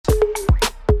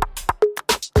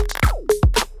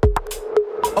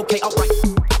Okay, alright.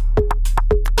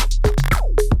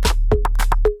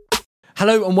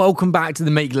 Hello and welcome back to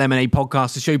the Make Lemonade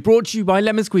podcast, a show brought to you by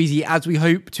Lemon Squeezy as we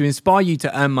hope to inspire you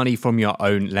to earn money from your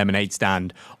own lemonade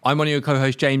stand. I'm one of your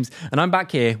co-hosts, James, and I'm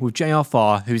back here with JR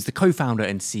Farr, who is the co-founder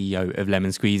and CEO of Lemon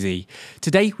Squeezy.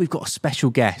 Today, we've got a special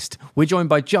guest. We're joined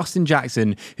by Justin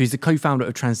Jackson, who's the co-founder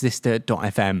of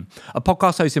Transistor.fm, a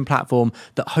podcast hosting platform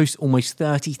that hosts almost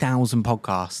 30,000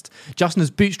 podcasts. Justin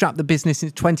has bootstrapped the business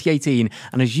since 2018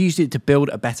 and has used it to build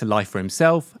a better life for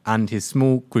himself and his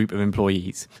small group of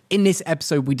employees. In this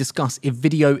episode, we discuss if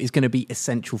video is going to be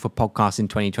essential for podcasts in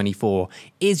 2024.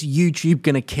 Is YouTube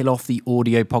going to kill off the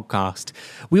audio podcast?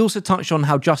 We also touched on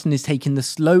how Justin is taking the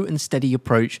slow and steady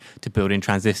approach to building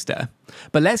Transistor.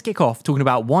 But let's kick off talking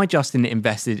about why Justin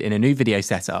invested in a new video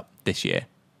setup this year.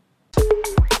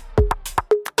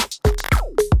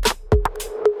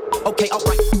 Okay,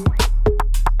 alright.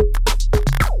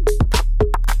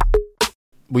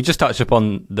 We just touched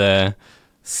upon the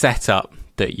setup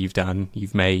that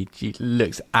you've made. It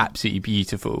looks absolutely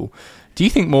beautiful. Do you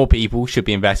think more people should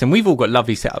be investing? We've all got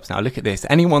lovely setups now. Look at this.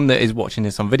 Anyone that is watching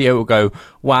this on video will go,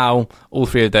 wow, all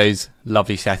three of those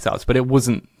lovely setups, but it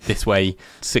wasn't this way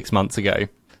 6 months ago.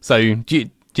 So do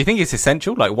you think it's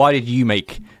essential? Like, why did you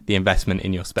make the investment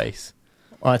in your space?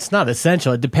 Well, it's not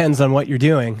essential. It depends on what you're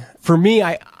doing. For me,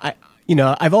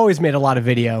 I've always made a lot of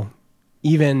video.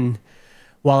 Even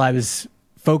while I was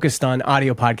focused on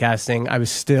audio podcasting, I was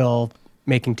still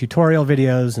making tutorial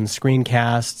videos and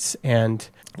screencasts, and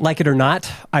like it or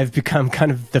not, I've become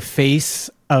kind of the face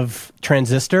of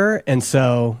Transistor, and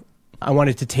so I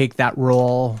wanted to take that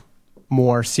role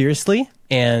more seriously,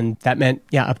 and that meant,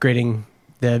 upgrading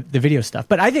the video stuff.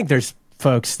 But I think there's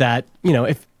folks that,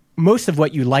 if most of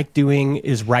what you like doing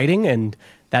is writing, and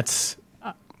that's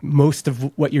most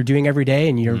of what you're doing every day,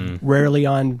 and you're rarely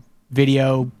on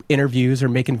video interviews or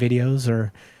making videos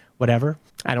or whatever,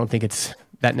 I don't think it's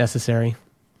that necessary.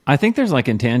 I think there's like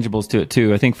intangibles to it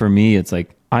too. I think for me, it's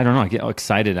like, I don't know, I get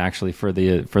excited actually for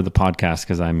the podcast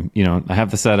because I'm, I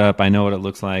have the setup, I know what it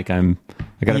looks like, I got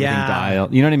everything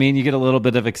dialed. You know what I mean? You get a little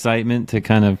bit of excitement to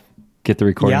kind of get the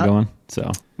recording going. So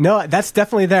no, that's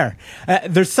definitely there.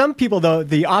 There's some people though,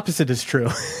 the opposite is true.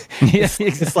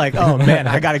 It's like, oh man,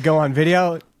 I got to go on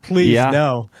video. Please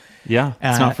no. Yeah,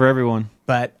 it's not for everyone.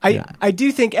 But I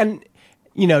do think, and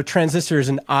Transistor is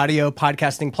an audio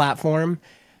podcasting platform,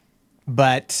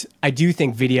 but I do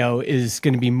think video is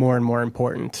going to be more and more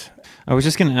important. I was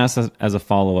just going to ask as a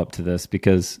follow-up to this,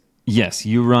 because yes,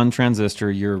 you run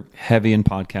Transistor, you're heavy in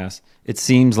podcasts. It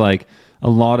seems like a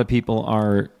lot of people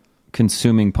are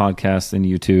consuming podcasts in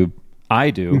YouTube. I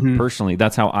do, personally.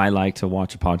 That's how I like to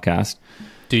watch a podcast.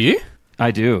 Do you? I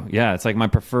do, yeah. It's like my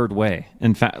preferred way.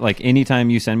 In fact, like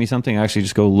anytime you send me something, I actually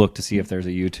just go look to see if there's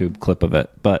a YouTube clip of it.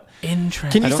 But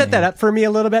interesting. Can you set that up for me a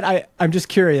little bit? I'm just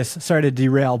curious. Sorry to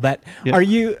derail, but are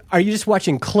you just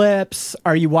watching clips?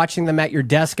 Are you watching them at your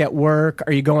desk at work?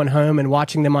 Are you going home and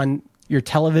watching them on your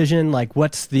television? Like,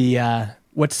 what's the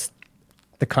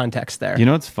context there?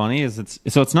 What's funny is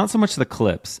it's not so much the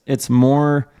clips. It's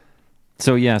more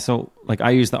so like I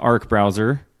use the Arc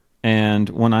browser, and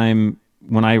when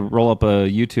I roll up a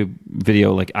YouTube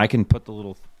video, like I can put the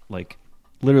little, like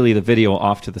literally the video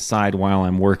off to the side while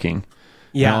I'm working.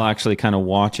 Yeah. And I'll actually kind of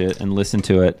watch it and listen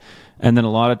to it. And then a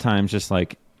lot of times just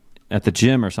like at the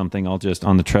gym or something, I'll just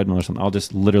on the treadmill or something, I'll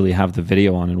just literally have the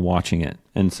video on and watching it.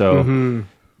 And so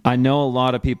I know a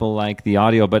lot of people like the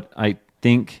audio, but I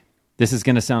think this is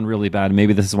going to sound really bad.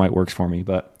 Maybe this is why it works for me,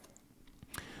 but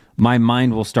my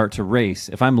mind will start to race.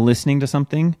 If I'm listening to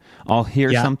something, I'll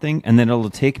hear something, and then it'll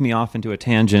take me off into a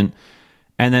tangent.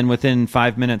 And then within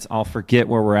 5 minutes, I'll forget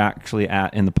where we're actually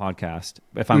at in the podcast.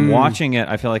 If I'm watching it,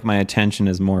 I feel like my attention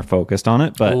is more focused on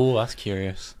it. But that's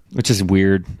curious. Which is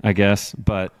weird, I guess.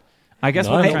 But I guess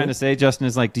what I'm trying to say, Justin,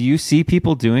 is like, do you see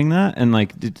people doing that? And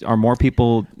like, are more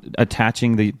people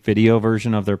attaching the video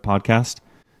version of their podcast?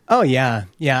 Oh, yeah.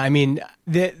 Yeah, I mean,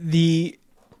 the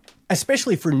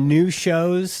especially for new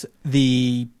shows,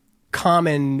 the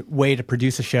common way to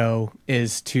produce a show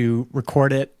is to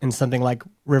record it in something like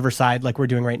Riverside, like we're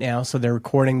doing right now. So they're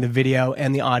recording the video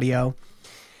and the audio,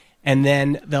 and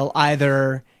then they'll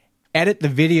either edit the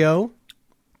video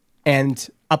and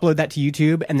upload that to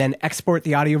YouTube, and then export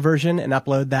the audio version and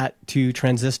upload that to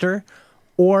Transistor,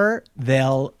 or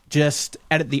they'll just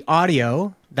edit the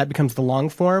audio, that becomes the long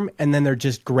form, and then they're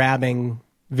just grabbing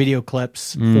video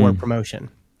clips for promotion.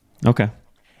 Okay.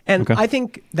 And I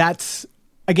think that's,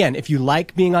 again, if you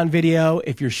like being on video,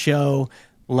 if your show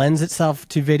lends itself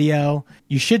to video,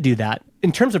 you should do that.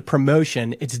 In terms of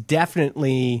promotion, it's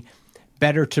definitely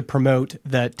better to promote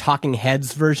the talking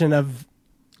heads version of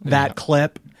that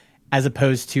clip as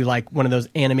opposed to like one of those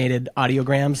animated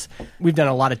audiograms. We've done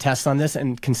a lot of tests on this,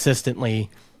 and consistently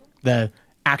the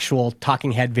actual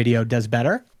talking head video does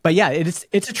better. But yeah, it's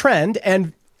a trend,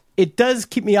 and it does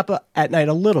keep me up at night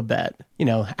a little bit,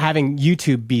 having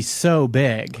YouTube be so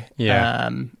big. Yeah.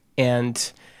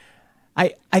 And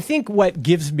I think what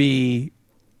gives me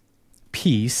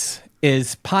peace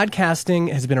is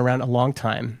podcasting has been around a long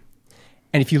time.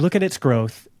 And if you look at its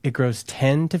growth, it grows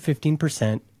 10 to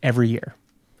 15% every year,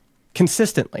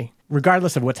 consistently,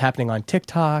 regardless of what's happening on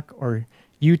TikTok or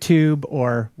YouTube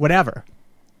or whatever.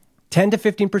 10 to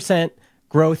 15%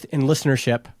 growth in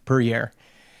listenership per year.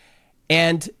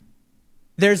 And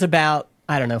there's about,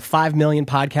 5 million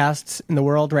podcasts in the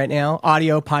world right now,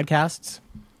 audio podcasts.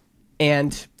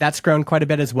 And that's grown quite a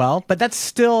bit as well. But that's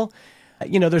still,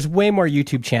 there's way more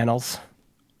YouTube channels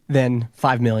than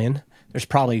 5 million. There's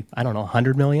probably,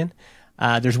 100 million.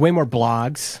 There's way more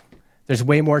blogs. There's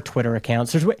way more Twitter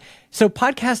accounts. So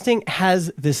podcasting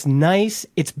has this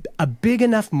it's a big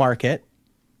enough market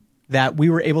that we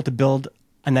were able to build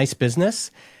a nice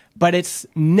business, but it's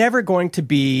never going to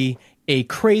be a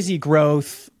crazy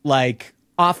growth, like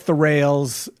off the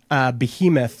rails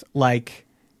behemoth like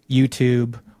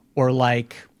YouTube or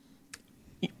like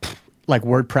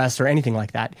WordPress or anything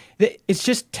like that. It's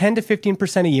just 10 to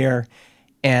 15% a year.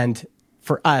 And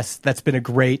for us, that's been a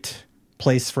great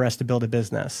place for us to build a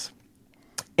business.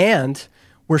 And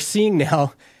we're seeing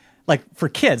now, like for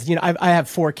kids, I have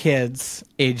 4 kids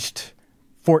aged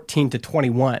 14 to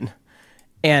 21.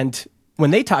 And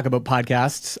when they talk about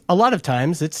podcasts, a lot of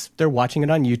times they're watching it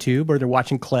on YouTube or they're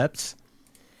watching clips.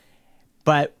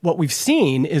 But what we've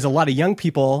seen is a lot of young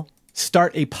people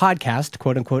start a podcast,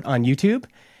 quote unquote, on YouTube.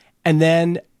 And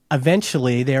then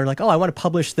eventually they're like, oh, I want to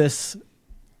publish this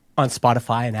on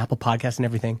Spotify and Apple Podcasts and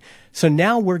everything. So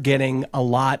now we're getting a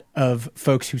lot of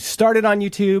folks who started on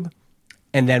YouTube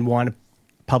and then want to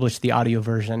publish the audio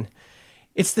version.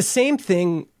 It's the same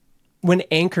thing when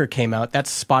Anchor came out.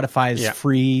 That's Spotify's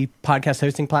free podcast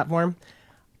hosting platform.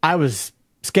 I was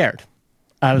scared.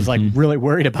 I was like really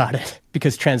worried about it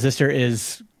because Transistor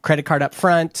is credit card up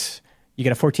front. You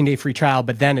get a 14-day free trial,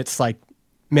 but then it's like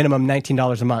minimum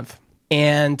 $19 a month.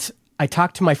 And I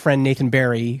talked to my friend Nathan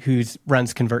Barry, who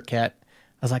runs ConvertKit. I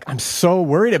was like, I'm so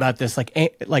worried about this. Like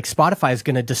Spotify is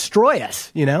going to destroy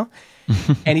us,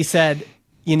 And he said,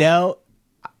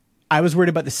 I was worried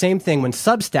about the same thing when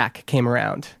Substack came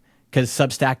around, because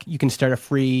Substack, you can start a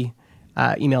free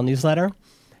email newsletter,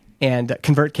 and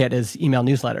ConvertKit is email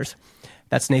newsletters.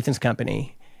 That's Nathan's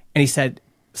company. And he said,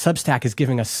 Substack is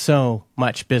giving us so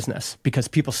much business because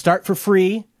people start for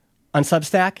free on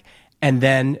Substack, and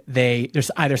then there's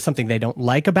either something they don't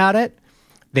like about it,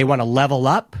 they want to level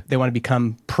up, they want to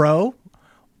become pro,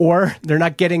 or they're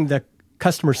not getting the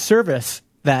customer service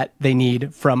that they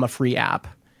need from a free app.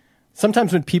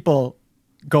 Sometimes when people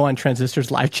go on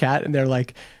Transistor's live chat and they're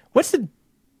like, what's the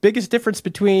biggest difference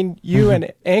between you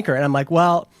and Anchor? And I'm like,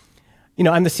 well,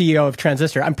 I'm the CEO of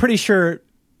Transistor. I'm pretty sure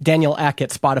Daniel Eck at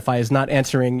Spotify is not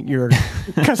answering your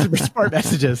customer support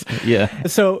messages. Yeah.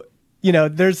 So,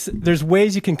 there's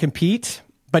ways you can compete.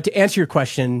 But to answer your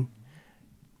question,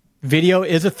 video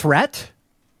is a threat.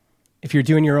 If you're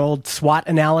doing your old SWOT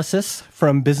analysis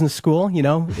from business school,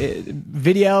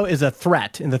 video is a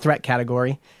threat in the threat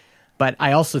category. But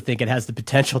I also think it has the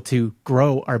potential to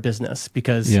grow our business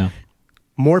because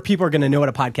more people are going to know what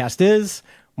a podcast is.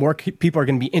 More people are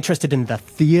going to be interested in the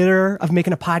theater of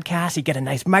making a podcast. You get a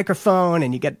nice microphone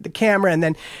and you get the camera and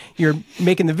then you're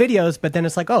making the videos. But then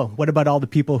it's like, oh, what about all the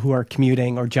people who are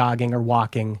commuting or jogging or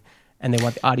walking and they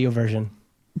want the audio version?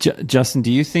 Justin,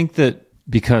 do you think that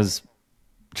because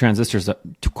Transistor's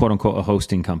quote unquote a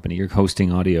hosting company, you're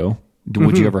hosting audio,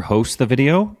 would you ever host the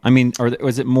video? I mean, or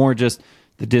is it more just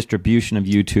the distribution of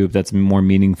YouTube that's more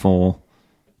meaningful?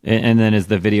 And then is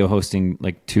the video hosting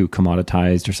like too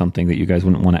commoditized or something that you guys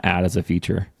wouldn't want to add as a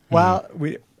feature? Well,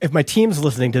 if my team's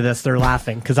listening to this, they're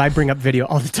laughing because I bring up video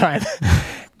all the time.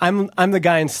 I'm the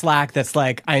guy in Slack that's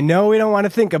like, I know we don't want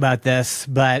to think about this,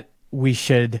 but we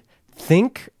should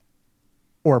think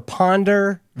or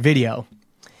ponder video.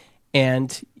 And,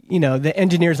 the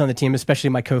engineers on the team, especially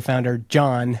my co-founder,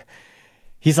 John,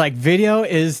 he's like, video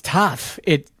is tough.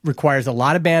 It requires a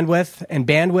lot of bandwidth, and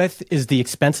bandwidth is the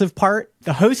expensive part.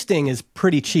 The hosting is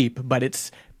pretty cheap, but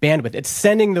it's bandwidth. It's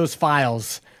sending those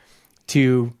files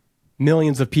to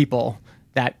millions of people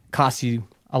that costs you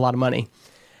a lot of money.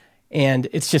 And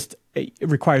it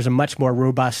requires a much more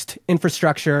robust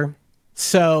infrastructure.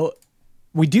 So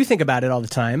we do think about it all the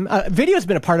time. Video has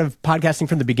been a part of podcasting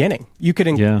from the beginning. You could,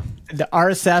 the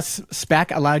RSS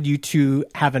spec allowed you to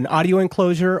have an audio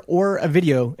enclosure or a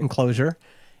video enclosure.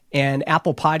 And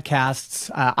Apple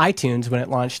Podcasts, iTunes, when it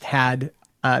launched, had,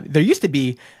 there used to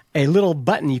be a little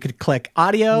button you could click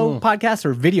audio podcasts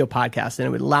or video podcasts, and it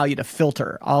would allow you to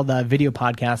filter all the video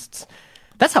podcasts.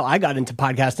 That's how I got into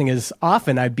podcasting. Is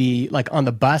often I'd be like on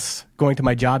the bus going to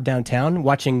my job downtown,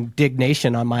 watching Dig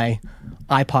Nation on my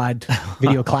iPod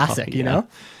Video Classic, you know?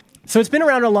 So it's been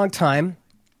around a long time.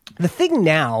 The thing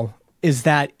now is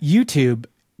that YouTube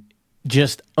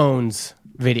just owns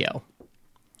video.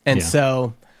 And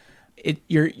so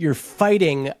you're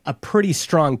fighting a pretty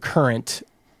strong current.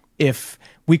 If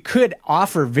we could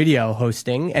offer video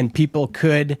hosting and people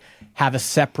could have a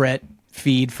separate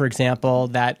feed, for example,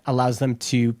 that allows them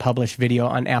to publish video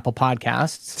on Apple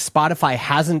Podcasts. Spotify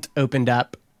hasn't opened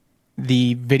up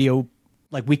the video,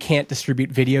 like we can't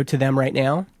distribute video to them right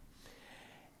now.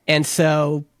 And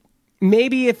so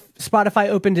maybe if Spotify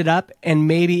opened it up and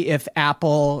maybe if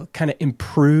Apple kind of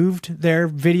improved their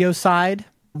video side,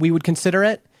 we would consider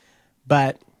it.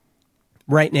 But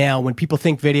right now, when people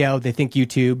think video, they think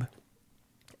YouTube.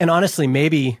 And honestly,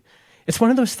 maybe it's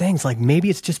one of those things, like maybe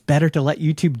it's just better to let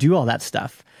YouTube do all that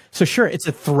stuff. So sure, it's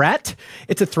a threat.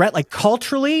 It's a threat. Like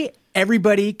culturally,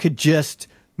 everybody could just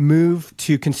move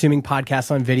to consuming podcasts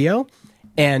on video,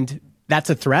 and that's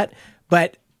a threat.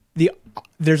 But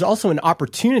there's also an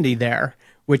opportunity there,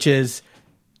 which is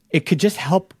it could just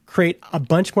help create a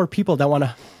bunch more people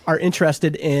that are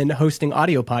interested in hosting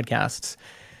audio podcasts.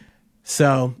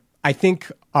 So I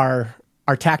think our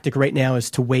tactic right now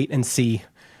is to wait and see.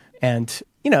 And,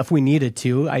 if we needed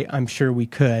to, I'm sure we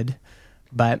could.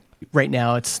 But right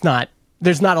now,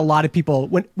 there's not a lot of people.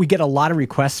 When we get a lot of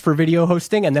requests for video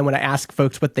hosting, and then when I ask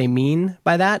folks what they mean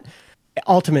by that,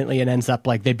 ultimately it ends up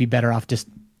like they'd be better off just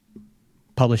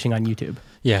publishing on YouTube.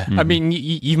 Yeah. I mean,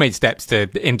 you've made steps to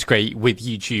integrate with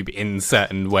YouTube in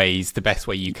certain ways, the best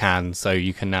way you can. So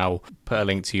you can now put a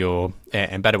link to your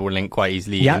embeddable link quite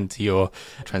easily into your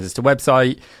Transistor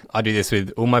website. I do this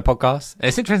with all my podcasts.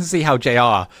 It's interesting to see how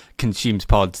JR consumes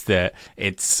pods, that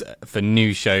it's for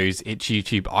new shows, it's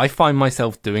YouTube. I find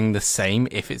myself doing the same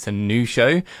if it's a new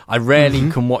show. I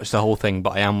rarely can watch the whole thing,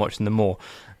 but I am watching them more.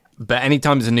 But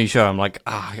anytime there's a new show, I'm like,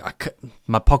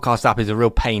 my podcast app is a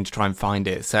real pain to try and find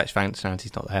it. Search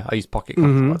functionality's not there. I use Pocket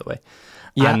Casts, by the way.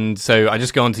 Yeah. And so I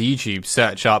just go onto YouTube,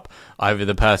 search up either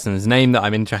the person's name that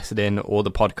I'm interested in or the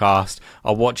podcast.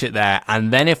 I'll watch it there.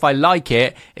 And then if I like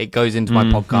it, it goes into my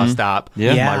podcast app,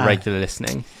 my regular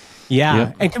listening.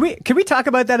 Yeah. And can we talk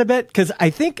about that a bit? Because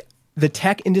I think the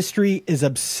tech industry is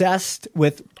obsessed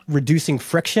with reducing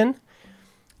friction.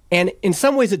 And in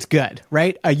some ways it's good,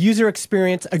 right? A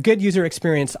good user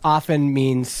experience often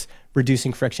means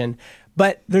reducing friction.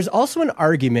 But there's also an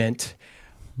argument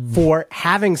for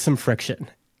having some friction.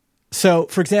 So,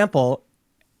 for example,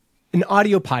 an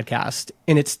audio podcast,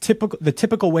 in the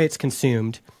typical way it's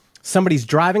consumed, somebody's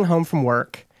driving home from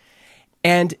work,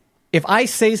 and if I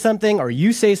say something or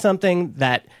you say something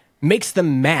that makes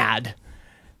them mad,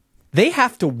 they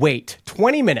have to wait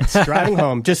 20 minutes driving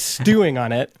home, just stewing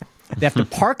on it. They have to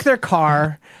park their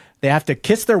car. They have to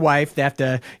kiss their wife. They have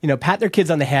to, pat their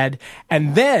kids on the head.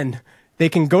 And then they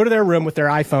can go to their room with their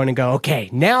iPhone and go, okay,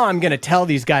 now I'm going to tell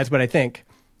these guys what I think.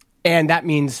 And that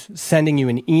means sending you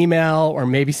an email or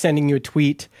maybe sending you a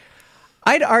tweet.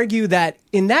 I'd argue that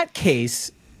in that case,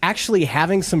 actually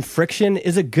having some friction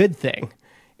is a good thing.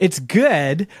 It's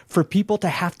good for people to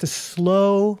have to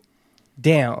slow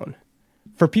down.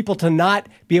 For people to not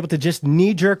be able to just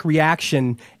knee-jerk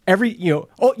reaction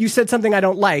you said something I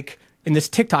don't like in this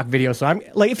TikTok video. So I'm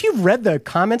like, if you've read the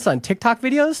comments on TikTok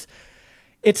videos,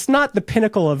 it's not the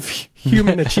pinnacle of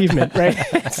human achievement, right?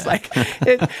 It's like,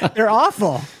 they're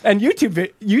awful. And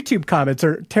YouTube comments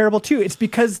are terrible too. It's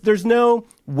because there's no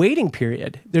waiting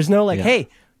period. There's no hey,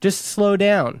 just slow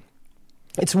down.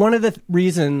 It's one of the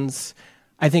reasons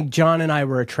I think John and I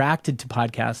were attracted to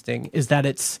podcasting is that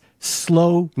it's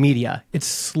slow media. It's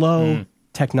slow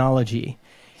technology.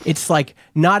 It's like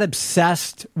not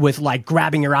obsessed with like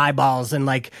grabbing your eyeballs and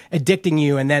like addicting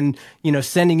you and then,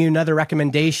 sending you another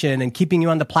recommendation and keeping you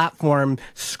on the platform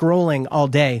scrolling all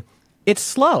day. It's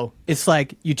slow. It's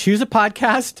like you choose a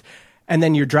podcast and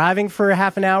then you're driving for a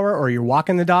half an hour or you're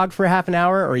walking the dog for a half an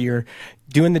hour or you're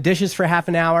doing the dishes for half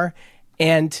an hour.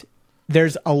 And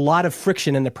there's a lot of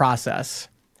friction in the process.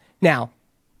 Now,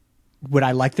 would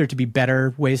I like there to be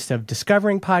better ways of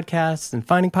discovering podcasts and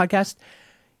finding podcasts?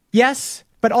 Yes,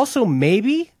 but also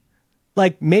maybe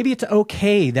it's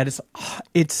okay that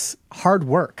it's hard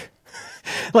work.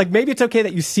 Like maybe it's okay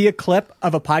that you see a clip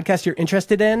of a podcast you're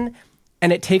interested in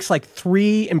and it takes like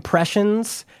 3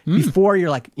 impressions before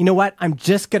you're like, you know what? I'm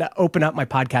just going to open up my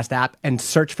podcast app and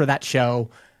search for that show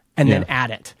and then add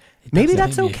it. Maybe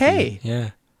that's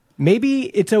okay. maybe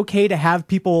it's okay to have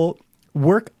people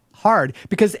work hard,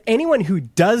 because anyone who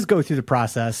does go through the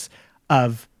process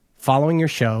of following your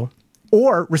show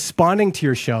or responding to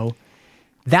your show,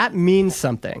 that means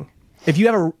something. If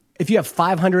you have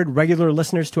 500 regular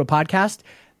listeners to a podcast,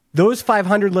 those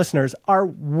 500 listeners are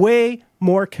way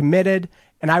more committed,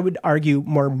 and I would argue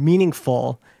more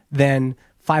meaningful than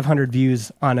 500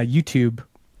 views on a YouTube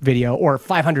video or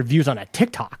 500 views on a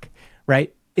TikTok,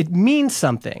 right? It means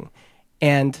something.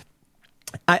 And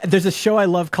there's a show I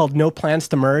love called No Plans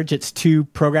to Merge. It's two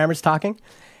programmers talking.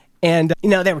 And,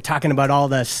 they were talking about all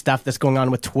the stuff that's going on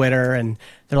with Twitter. And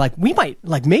they're like,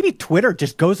 maybe Twitter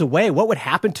just goes away. What would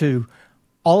happen to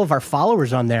all of our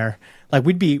followers on there? Like,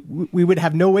 we would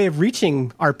have no way of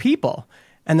reaching our people.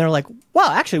 And they're like, well,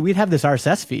 actually, we'd have this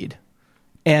RSS feed.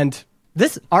 And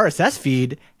this RSS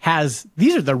feed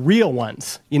these are the real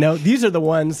ones. These are the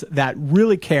ones that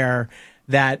really care,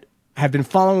 that have been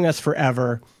following us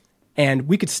forever. And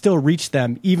we could still reach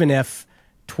them even if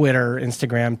Twitter,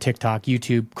 Instagram, TikTok,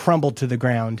 YouTube crumbled to the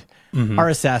ground. Mm-hmm.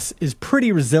 RSS is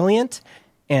pretty resilient,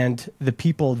 and the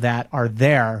people that are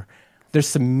there, there's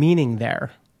some meaning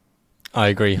there. I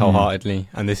agree wholeheartedly.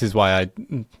 And this is why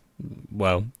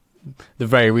the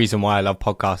very reason why I love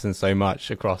podcasting so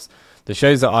much across the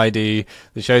shows that I do,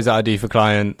 the shows that I do for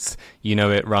clients,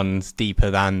 it runs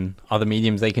deeper than other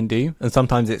mediums they can do. And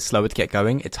sometimes it's slower to get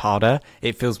going. It's harder.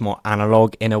 It feels more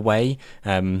analog in a way.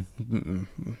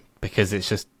 Because it's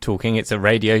just talking. It's a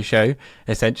radio show,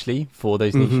 essentially, for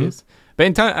those niches. But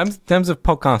in terms of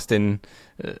podcasting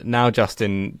now,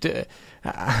 Justin,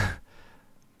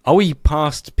 are we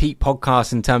past peak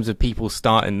podcasts in terms of people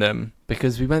starting them?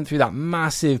 Because we went through that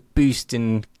massive boost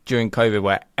during COVID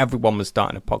where everyone was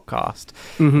starting a podcast.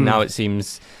 Mm-hmm. Now it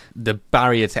seems the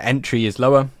barrier to entry is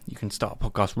lower. You can start a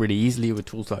podcast really easily with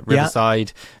tools like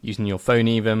Riverside, using your phone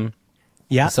even.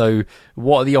 Yeah. So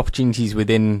what are the opportunities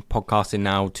within podcasting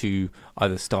now to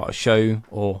either start a show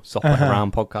or software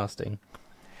around podcasting?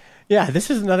 Yeah, this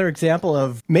is another example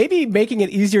of maybe making it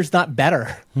easier is not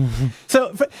better. Mm-hmm.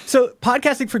 So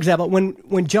podcasting, for example,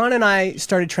 when John and I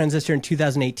started Transistor in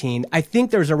 2018, I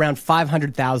think there was around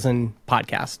 500,000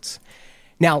 podcasts.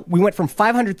 Now, we went from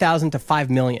 500,000 to 5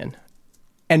 million.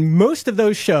 And most of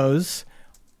those shows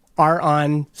are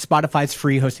on Spotify's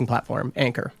free hosting platform,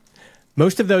 Anchor.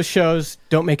 Most of those shows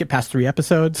don't make it past 3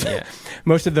 episodes. Yeah.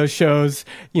 Most of those shows,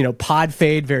 pod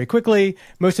fade very quickly.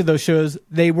 Most of those shows,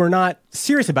 they were not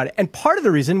serious about it. And part of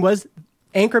the reason was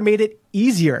Anchor made it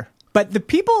easier. But the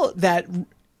people that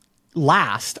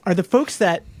last are the folks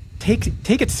that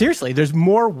take it seriously. There's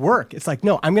more work. It's like,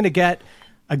 no, I'm going to get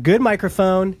a good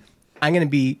microphone. I'm going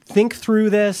to think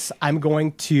through this. I'm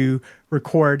going to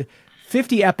record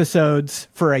 50 episodes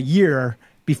for a year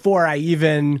before I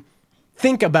even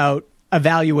think about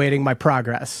evaluating my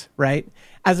progress, right?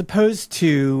 As opposed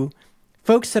to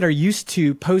folks that are used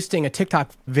to posting a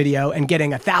TikTok video and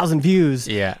getting 1,000 views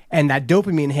and that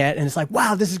dopamine hit. And it's like,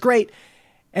 wow, this is great.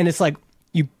 And it's like,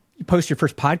 you post your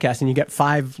first podcast and you get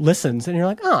 5 listens and you're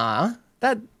like,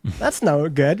 that's no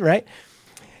good, right?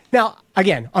 Now,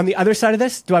 again, on the other side of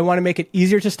this, do I want to make it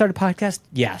easier to start a podcast?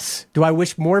 Yes. Do I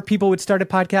wish more people would start a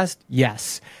podcast?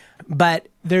 Yes. But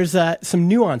there's some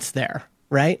nuance there,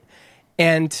 right?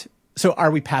 And so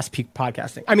are we past peak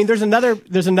podcasting? I mean, there's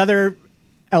another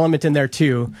element in there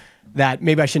too that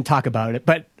maybe I shouldn't talk about it,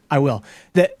 but I will.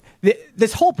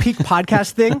 This whole peak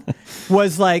podcast thing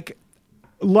was like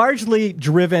largely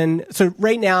driven. So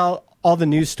right now, all the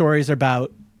news stories are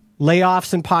about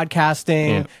layoffs in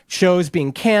podcasting, shows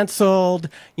being canceled,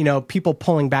 people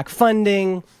pulling back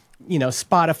funding,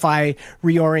 Spotify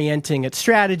reorienting its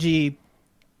strategy.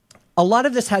 A lot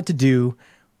of this had to do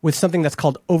with something that's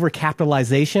called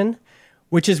overcapitalization,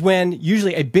 which is when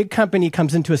usually a big company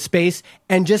comes into a space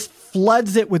and just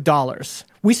floods it with dollars.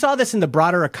 We saw this in the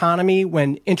broader economy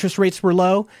when interest rates were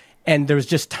low and there was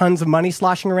just tons of money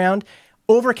sloshing around.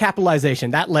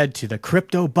 Overcapitalization, that led to the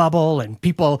crypto bubble and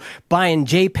people buying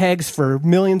JPEGs for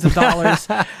millions of dollars.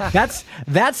 That's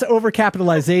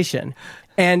overcapitalization.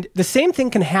 And the same thing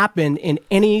can happen in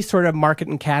any sort of market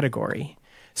and category.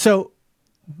 So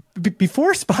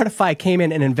before Spotify came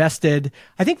in and invested,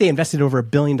 I think they invested over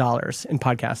 $1 billion in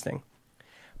podcasting.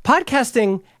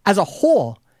 Podcasting as a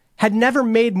whole had never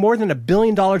made more than $1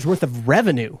 billion worth of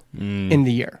revenue in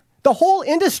the year. The whole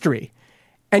industry.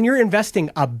 And you're investing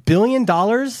 $1 billion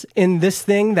in this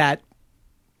thing that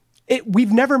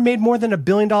we've never made more than $1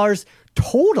 billion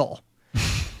total.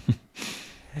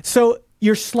 So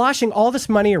you're sloshing all this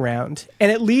money around,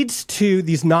 and it leads to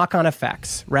these knock-on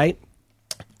effects, right?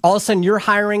 All of a sudden, you're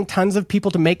hiring tons of people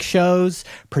to make shows,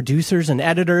 producers and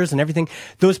editors and everything.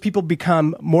 Those people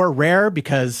become more rare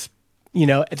because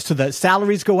So the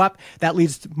salaries go up. That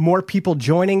leads to more people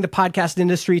joining the podcast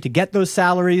industry to get those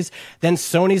salaries. Then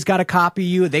Sony's got to copy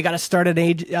you. They got to start a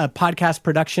podcast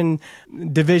production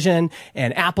division,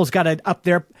 and Apple's got to up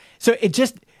their. So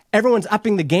everyone's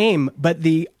upping the game, but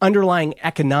the underlying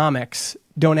economics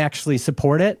don't actually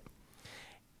support it.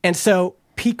 And so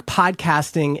peak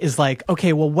podcasting is like,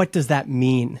 okay, well, what does that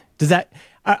mean?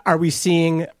 Are we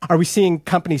seeing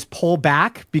companies pull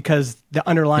back because the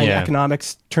underlying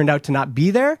economics turned out to not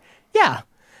be there? Yeah.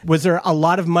 Was there a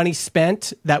lot of money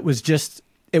spent that was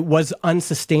it was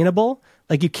unsustainable?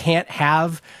 Like you can't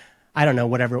have, I don't know,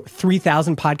 whatever,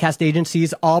 3,000 podcast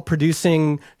agencies all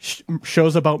producing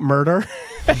shows about murder.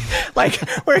 Like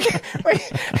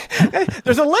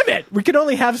there's a limit. We can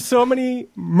only have so many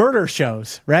murder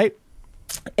shows, right?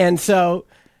 And so,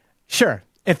 sure.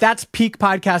 If that's peak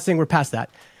podcasting, we're past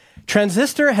that.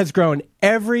 Transistor has grown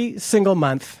every single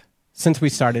month since we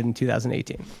started in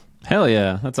 2018. Hell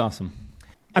yeah, that's awesome.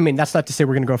 I mean, that's not to say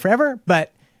we're going to go forever,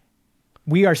 but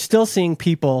we are still seeing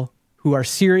people who are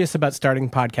serious about starting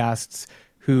podcasts,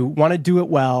 who want to do it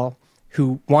well,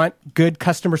 who want good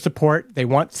customer support, they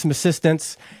want some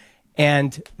assistance,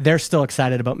 and they're still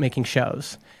excited about making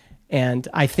shows. And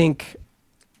I think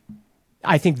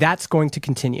that's going to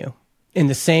continue. In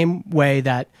the same way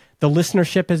that the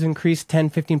listenership has increased 10,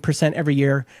 15% every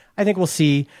year, I think we'll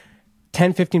see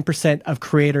 10, 15% of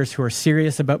creators who are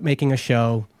serious about making a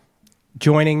show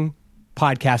joining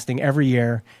podcasting every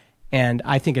year. And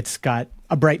I think it's got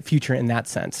a bright future in that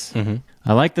sense. Mm-hmm.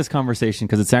 I like this conversation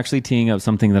because it's actually teeing up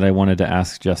something that I wanted to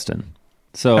ask Justin.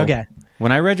 So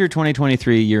when I read your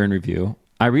 2023 year in review,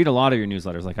 I read a lot of your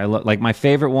newsletters. Like my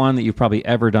favorite one that you've probably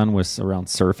ever done was around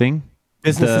surfing.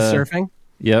 Business is surfing?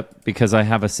 Yep, because I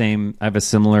have a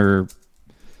similar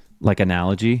like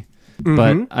analogy. Mm-hmm.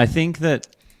 But I think that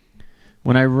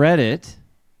when I read it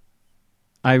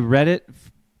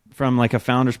from like a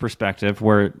founder's perspective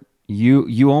where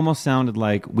you almost sounded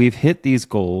like we've hit these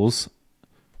goals.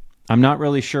 I'm not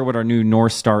really sure what our new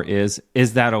North Star is.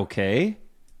 Is that okay?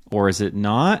 Or is it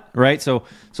not? Right? So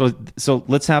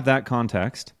let's have that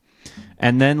context.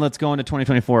 And then let's go into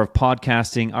 2024 of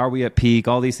podcasting. Are we at peak?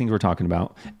 All these things we're talking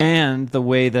about. And the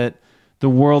way that the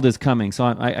world is coming. So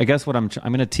I guess what I'm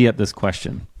going to tee up this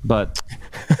question. But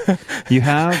you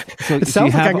have... So it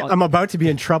sounds like I'm about to be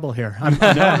in trouble here. I'm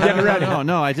getting ready.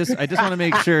 No. I just want to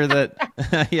make sure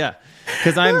that... yeah.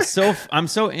 Because I'm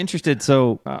so interested.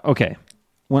 So, okay.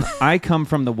 When I come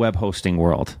from the web hosting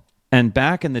world, and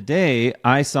back in the day,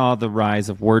 I saw the rise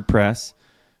of WordPress,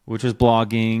 which was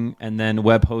blogging, and then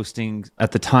web hosting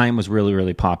at the time was really,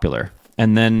 really popular.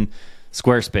 And then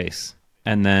Squarespace,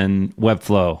 and then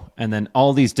Webflow, and then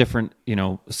all these different,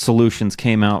 solutions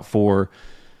came out for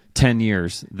 10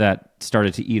 years that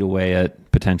started to eat away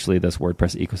at potentially this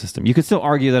WordPress ecosystem. You could still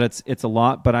argue that it's a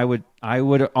lot, but I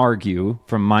would argue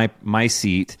from my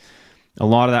seat, a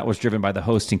lot of that was driven by the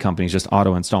hosting companies just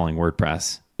auto-installing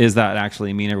WordPress. Is that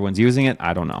actually mean everyone's using it?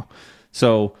 I don't know.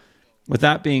 So with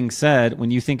that being said,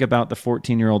 when you think about the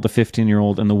 14-year-old, the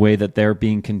 15-year-old, and the way that they're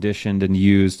being conditioned and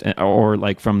used, or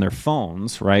like from their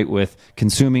phones, right, with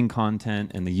consuming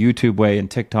content and the YouTube way and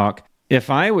TikTok, if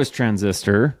I was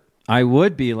Transistor, I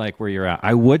would be like where you're at.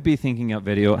 I would be thinking about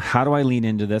video. How do I lean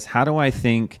into this? How do I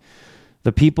think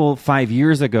the people 5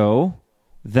 years ago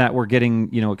that were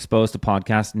getting, exposed to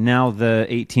podcasts, now the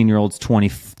 18-year-old's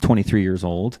 23 years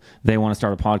old. They want to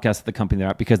start a podcast at the company they're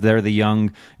at because they're the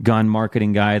young gun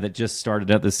marketing guy that just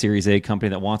started at the Series A company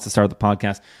that wants to start the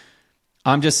podcast.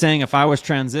 I'm just saying if I was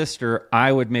Transistor,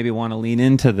 I would maybe want to lean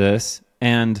into this.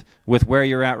 And with where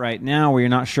you're at right now, where you're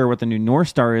not sure what the new North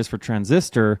Star is for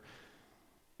Transistor,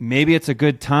 maybe it's a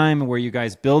good time where you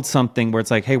guys build something where it's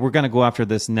like, hey, we're going to go after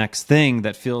this next thing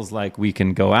that feels like we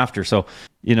can go after. So,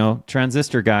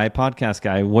 Transistor guy, podcast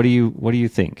guy, what do you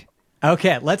think?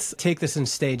 Okay, let's take this in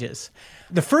stages.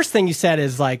 The first thing you said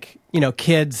is like,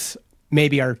 kids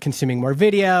maybe are consuming more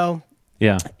video.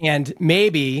 Yeah. And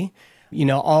maybe,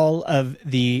 all of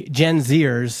the Gen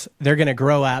Zers, they're going to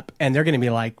grow up and they're going to be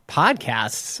like,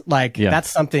 podcasts, that's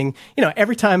something,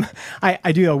 every time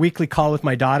I do a weekly call with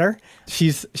my daughter,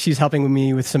 she's helping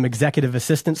me with some executive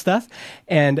assistant stuff.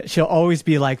 And she'll always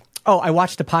be like, oh, I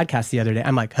watched a podcast the other day.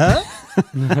 I'm like, huh?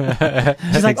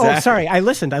 She's like, oh, sorry, I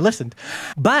listened.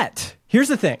 But here's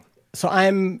the thing. So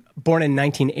I'm born in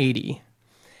 1980.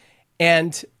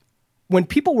 And when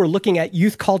people were looking at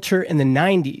youth culture in the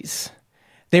 90s,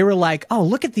 they were like, oh,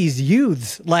 look at these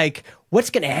youths. Like,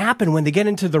 what's going to happen when they get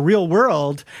into the real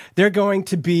world? They're going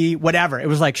to be whatever. It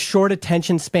was like short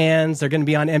attention spans. They're going to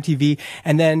be on MTV.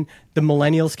 And then the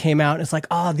millennials came out. And it's like,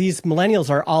 oh, these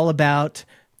millennials are all about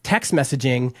text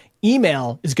messaging.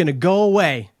 Email is going to go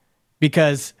away.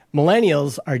 because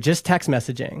millennials are just text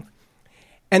messaging.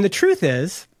 And the truth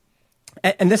is,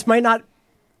 and this might not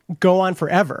go on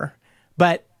forever,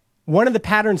 but one of the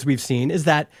patterns we've seen is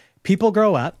that people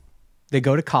grow up, they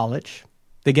go to college,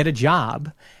 they get a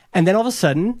job, and then all of a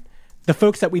sudden, the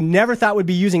folks that we never thought would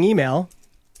be using email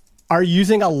are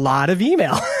using a lot of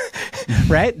email,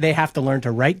 right? They have to learn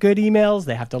to write good emails.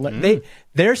 They have to learn,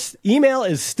 their email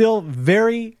is still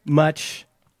very much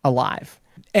alive.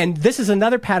 And this is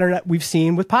another pattern that we've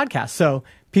seen with podcasts. So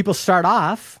people start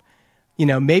off,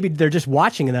 maybe they're just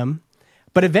watching them,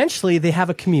 but eventually they have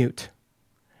a commute.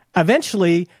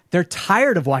 Eventually they're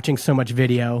tired of watching so much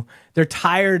video. They're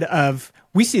tired of,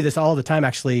 we see this all the time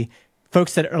actually,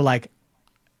 folks that are like,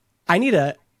 I need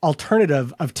an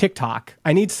alternative of TikTok.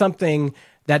 I need something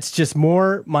that's just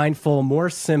more mindful, more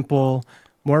simple,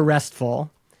 more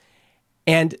restful.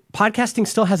 And podcasting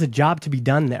still has a job to be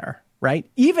done there, right?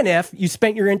 Even if you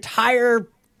spent your entire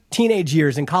teenage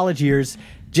years and college years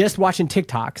just watching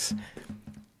TikToks,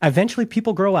 eventually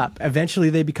people grow up. Eventually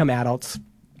they become adults.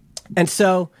 And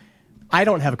so I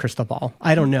don't have a crystal ball.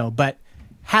 I don't know. But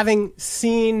having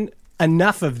seen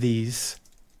enough of these,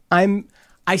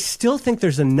 I still think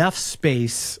there's enough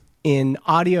space in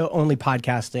audio-only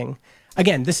podcasting.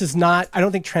 Again, this is not, I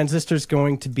don't think Transistor's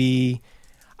going to be,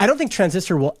 I don't think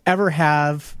Transistor will ever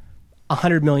have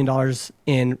 $100 million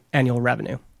in annual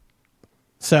revenue.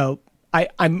 So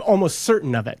I'm almost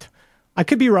certain of it. I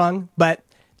could be wrong, but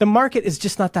the market is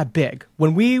just not that big.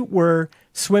 When we were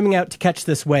swimming out to catch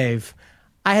this wave,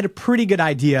 I had a pretty good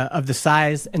idea of the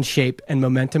size and shape and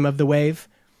momentum of the wave.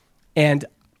 And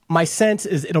my sense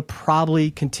is it'll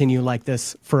probably continue like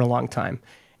this for a long time.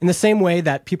 In the same way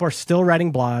that people are still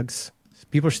writing blogs,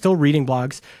 people are still reading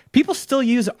blogs, people still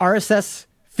use RSS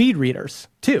feed readers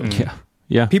too.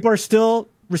 Yeah. People are still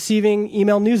receiving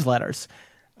email newsletters.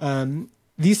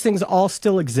 These things all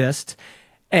still exist.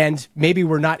 And maybe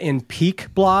we're not in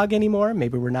peak blog anymore.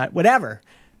 Maybe we're not, whatever.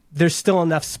 There's still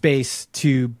enough space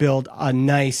to build a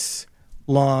nice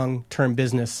long-term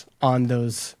business on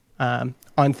those, on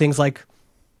things like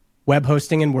web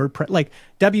hosting and WordPress. Like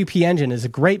WP Engine is a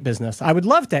great business. I would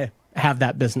love to have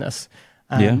that business.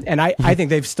 And I think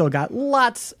they've still got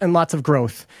lots and lots of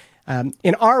growth.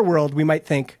 In our world, we might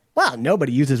think, well,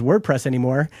 nobody uses WordPress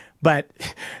anymore. But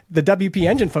the WP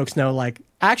Engine folks know, like,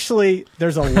 actually,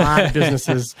 there's a lot of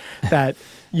businesses that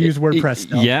use WordPress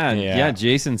still. Yeah.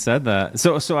 Jason said that.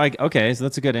 So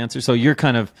that's a good answer. So you're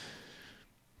kind of,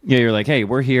 you're like, hey,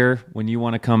 we're here. When you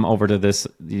want to come over to this,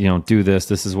 do this.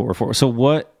 This is what we're for. So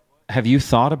what have you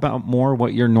thought about more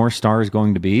what your North Star is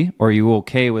going to be? Or are you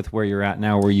okay with where you're at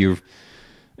now, where you're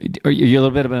a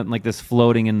little bit of like this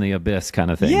floating in the abyss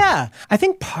kind of thing? Yeah. I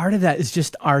think part of that is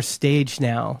just our stage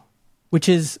now, which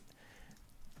is,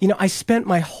 I spent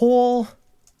my whole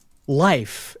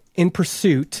life in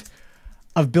pursuit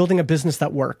of building a business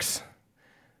that works.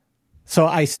 So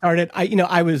I started,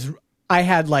 I was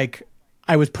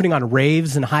putting on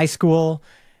raves in high school,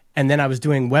 and then I was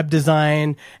doing web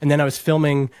design, and then I was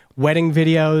filming wedding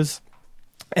videos,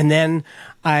 and then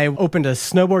I opened a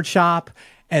snowboard shop,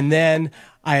 and then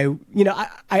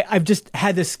I've just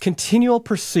had this continual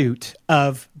pursuit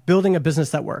of building a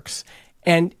business that works.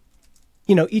 And,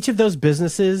 each of those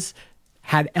businesses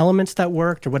had elements that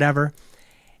worked or whatever.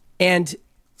 And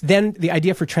then the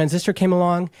idea for Transistor came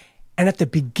along. And at the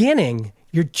beginning,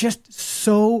 you're just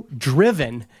so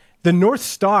driven. The North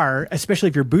Star, especially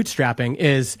if you're bootstrapping,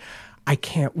 is I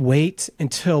can't wait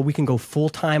until we can go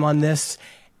full-time on this.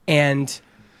 And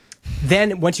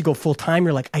then once you go full-time,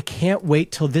 you're like, I can't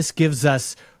wait till this gives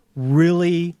us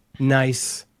really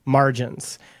nice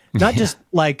margins.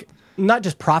 Not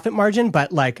just profit margin,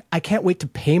 but like, I can't wait to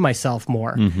pay myself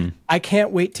more. Mm-hmm. I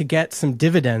can't wait to get some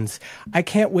dividends. I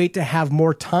can't wait to have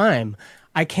more time.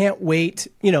 I can't wait,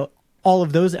 all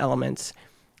of those elements.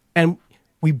 And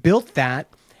we built that.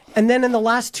 And then in the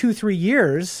last 2-3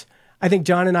 years, I think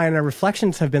John and I in our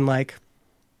reflections have been like,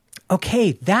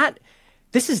 okay,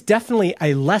 this is definitely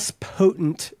a less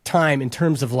potent time in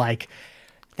terms of like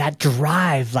that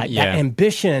drive, that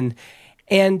ambition.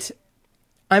 And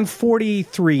I'm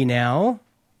 43 now.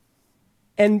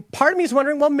 And part of me is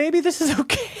wondering, well, maybe this is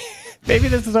okay. Maybe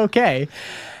this is okay.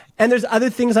 And there's other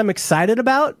things I'm excited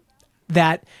about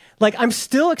that, like, I'm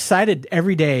still excited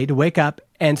every day to wake up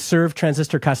and serve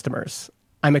Transistor customers.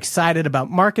 I'm excited about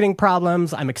marketing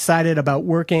problems. I'm excited about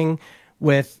working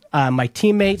with my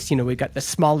teammates. We've got this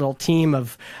small little team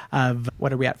of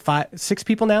what are we at, 6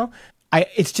 people now?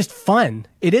 It's just fun.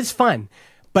 It is fun,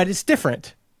 but it's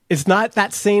different. It's not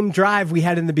that same drive we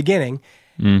had in the beginning.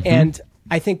 Mm-hmm. And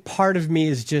I think part of me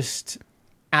is just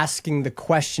asking the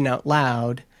question out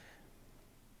loud,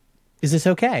 is this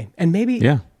okay? And maybe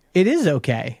it is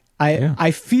okay.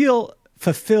 I feel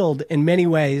fulfilled in many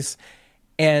ways.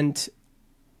 And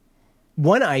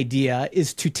one idea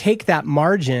is to take that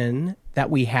margin that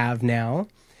we have now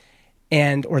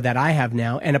or that I have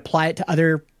now and apply it to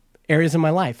other areas of my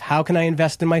life. How can I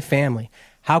invest in my family?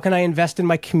 How can I invest in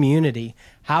my community?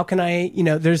 How can I,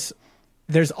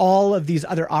 there's all of these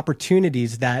other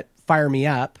opportunities that fire me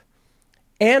up.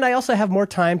 And I also have more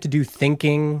time to do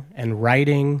thinking and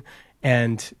writing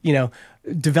and,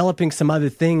 developing some other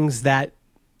things that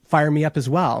fire me up as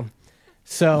well.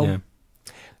 So,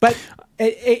 but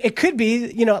it could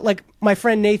be, like my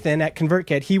friend Nathan at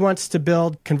ConvertKit, he wants to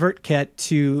build ConvertKit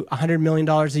to $100 million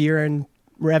a year in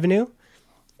revenue.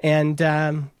 And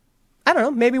I don't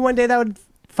know, maybe one day that would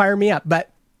fire me up, but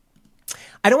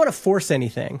I don't want to force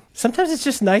anything. Sometimes it's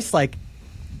just nice, like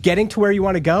getting to where you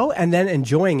want to go and then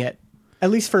enjoying it,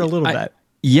 at least for a little bit.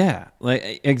 Yeah,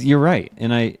 like you're right.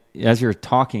 And as you're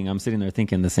talking, I'm sitting there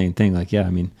thinking the same thing. Like,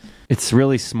 it's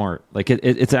really smart. Like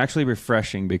it's actually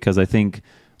refreshing because I think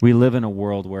we live in a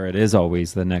world where it is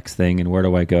always the next thing and where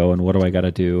do I go and what do I got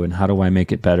to do and how do I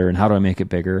make it better and how do I make it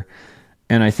bigger?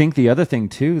 And I think the other thing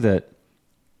too that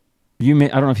I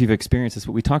don't know if you've experienced this,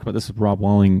 but we talked about this with Rob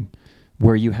Walling,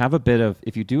 where you have a bit of,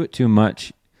 if you do it too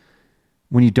much,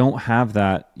 when you don't have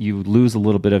that, you lose a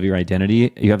little bit of your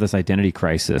identity. You have this identity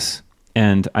crisis.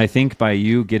 And I think by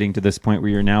you getting to this point where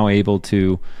you're now able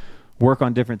to work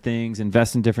on different things,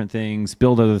 invest in different things,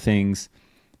 build other things,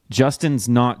 Justin's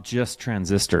not just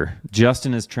Transistor.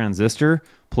 Justin is Transistor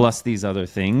plus these other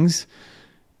things.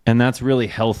 And that's really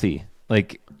healthy.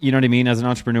 Like, you know what I mean? As an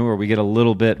entrepreneur, we get a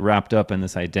little bit wrapped up in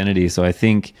this identity. So I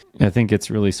think it's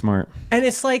really smart. And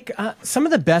it's like some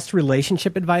of the best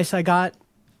relationship advice I got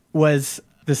was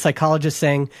the psychologist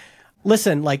saying,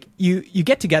 listen, like you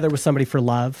get together with somebody for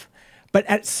love, but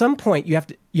at some point you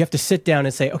have to sit down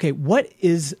and say, okay, what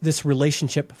is this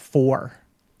relationship for?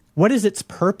 What is its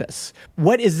purpose?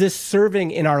 What is this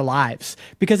serving in our lives?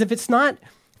 Because if it's not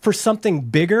for something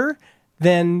bigger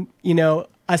than,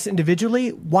 us individually,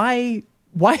 why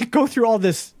go through all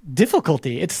this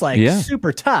difficulty? It's like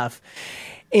super tough.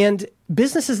 And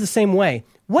business is the same way.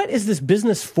 What is this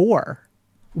business for?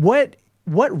 What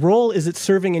role is it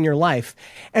serving in your life?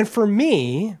 And for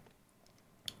me,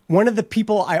 one of the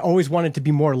people I always wanted to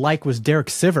be more like was Derek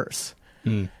Sivers.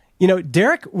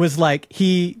 Derek was like,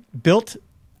 he built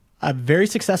a very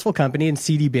successful company in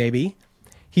CD Baby.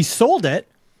 He sold it,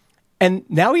 and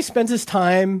now he spends his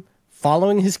time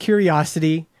following his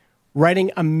curiosity,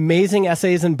 writing amazing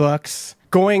essays and books,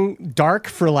 going dark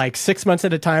for like 6 months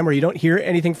at a time where you don't hear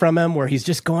anything from him, where he's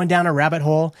just going down a rabbit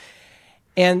hole.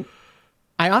 And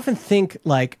I often think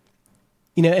like,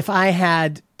 if I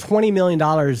had $20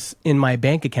 million in my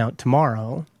bank account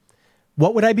tomorrow,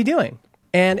 what would I be doing?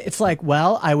 And it's like,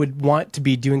 well, I would want to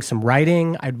be doing some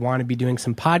writing. I'd want to be doing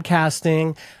some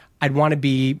podcasting. I'd want to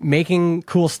be making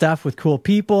cool stuff with cool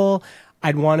people.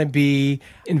 I'd want to be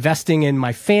investing in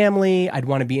my family. I'd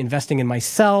want to be investing in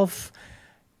myself.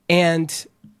 And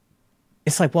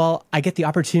it's like, well, I get the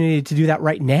opportunity to do that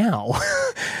right now.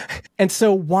 And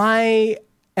so why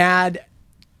add,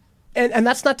 and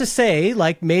that's not to say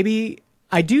like maybe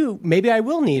I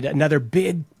will need another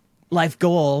big life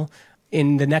goal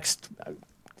in the next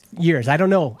years. I don't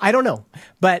know.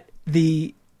 But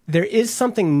there is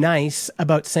something nice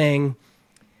about saying,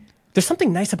 there's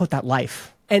something nice about that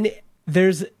life. And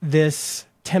there's this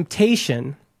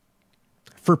temptation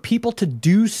for people to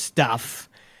do stuff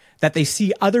that they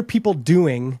see other people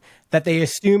doing that they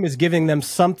assume is giving them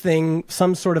some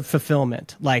sort of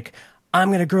fulfillment. Like, I'm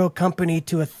going to grow a company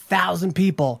to 1,000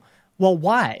 people. Well,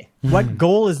 why? What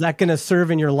goal is that going to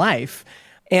serve in your life?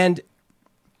 And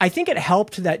I think it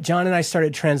helped that John and I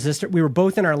started Transistor. We were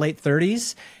both in our late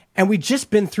 30s, and we'd just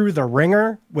been through the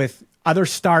ringer with other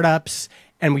startups,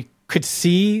 and we could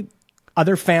see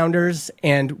other founders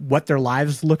and what their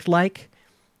lives looked like.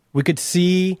 We could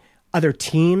see other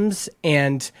teams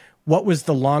and what was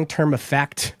the long-term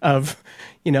effect of,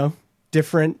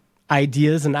 different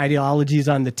ideas and ideologies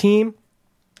on the team.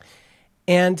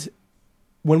 And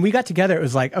when we got together, it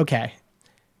was like, okay,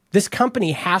 this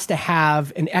company has to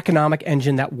have an economic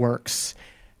engine that works,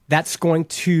 that's going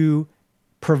to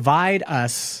provide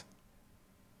us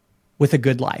with a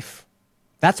good life.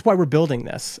 That's why we're building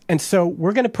this. And so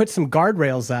we're going to put some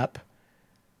guardrails up,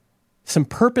 some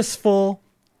purposeful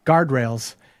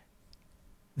guardrails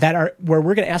that are where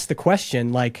we're going to ask the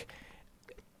question, like,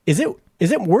 is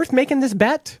it worth making this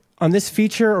bet on this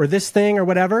feature or this thing or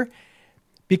whatever?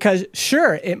 Because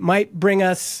sure, it might bring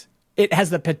us, it has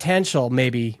the potential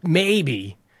maybe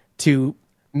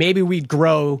we'd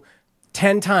grow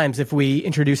 10 times if we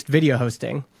introduced video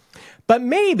hosting. But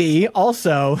maybe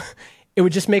also it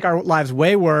would just make our lives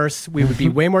way worse. We would be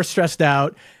way more stressed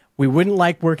out. We wouldn't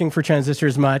like working for Transistor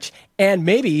as much. And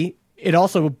maybe it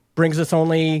also brings us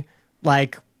only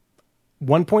like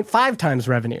 1.5 times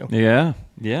revenue.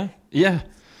 Yeah.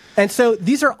 And so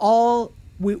these are all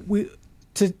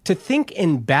to think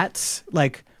in bets,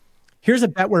 like here's a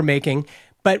bet we're making,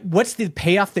 but what's the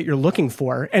payoff that you're looking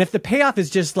for? And if the payoff is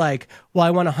just like, well,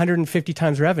 I want 150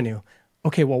 times revenue.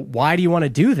 Okay, well, why do you want to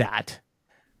do that?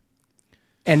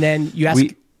 And then you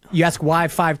ask why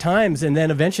 5 times, and then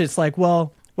eventually it's like,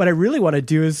 well, what I really want to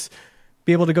do is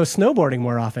be able to go snowboarding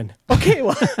more often. Okay,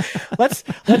 well, let's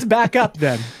back up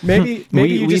then. Maybe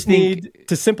you just need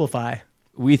to simplify.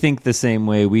 We think the same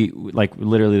way. We like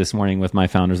literally this morning with my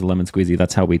founders of Lemon Squeezy,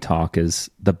 that's how we talk,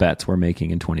 is the bets we're making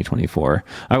in 2024.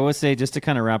 I will say, just to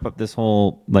kind of wrap up this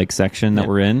whole like section that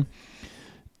we're in,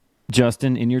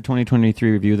 Justin, in your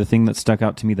 2023 review, the thing that stuck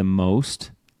out to me the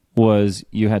most was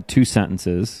you had 2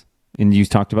 sentences and you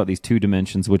talked about these 2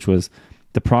 dimensions, which was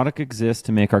the product exists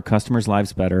to make our customers'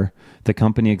 lives better. The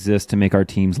company exists to make our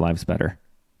team's lives better.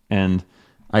 And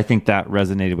I think that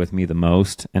resonated with me the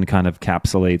most and kind of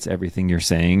encapsulates everything you're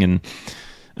saying. And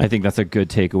I think that's a good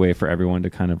takeaway for everyone to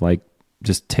kind of like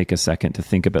just take a second to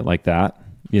think of it like that,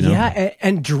 you know? Yeah,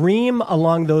 and dream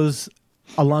along those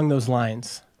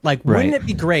lines. Like, wouldn't it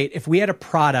be great if we had a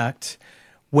product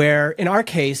where, in our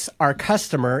case, our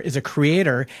customer is a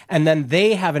creator and then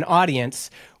they have an audience?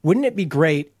 Wouldn't it be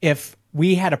great if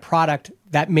we had a product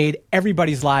that made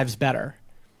everybody's lives better?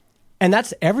 And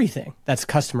that's everything. That's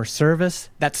customer service.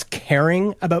 That's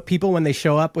caring about people when they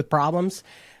show up with problems.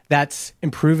 That's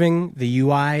improving the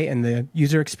UI and the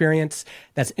user experience.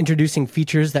 That's introducing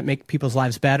features that make people's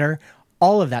lives better.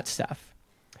 All of that stuff.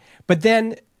 But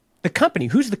then the company,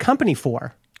 who's the company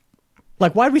for?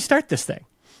 Like, why did we start this thing?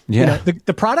 Yeah. You know,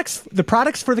 the products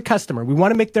for the customer. We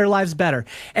want to make their lives better.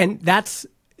 And that's,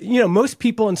 you know, most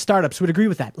people in startups would agree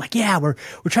with that. Like, yeah, we're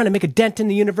trying to make a dent in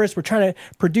the universe. We're trying to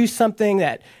produce something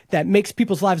that makes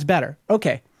people's lives better.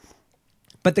 Okay.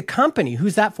 But the company,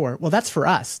 who's that for? Well, that's for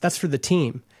us. That's for the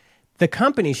team. The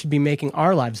company should be making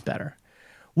our lives better.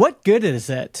 What good is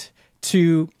it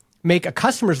to make a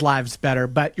customer's lives better,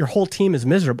 but your whole team is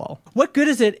miserable? What good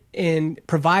is it in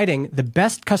providing the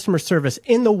best customer service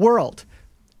in the world,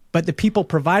 but the people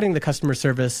providing the customer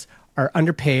service are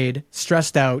underpaid,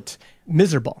 stressed out,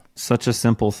 miserable? Such a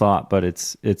simple thought, but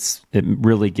it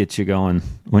really gets you going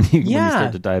when you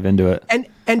start to dive into it.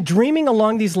 And dreaming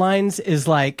along these lines is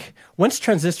like, once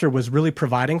Transistor was really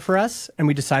providing for us and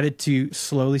we decided to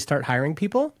slowly start hiring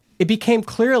people, it became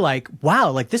clear, like,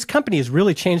 wow, like this company has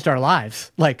really changed our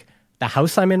lives. Like, the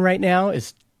house I'm in right now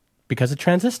is because of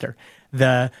Transistor.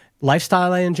 The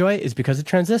lifestyle I enjoy is because of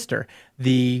Transistor.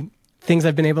 The things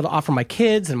I've been able to offer my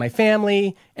kids and my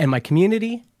family and my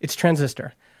community, it's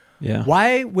Transistor. Yeah.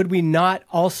 Why would we not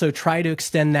also try to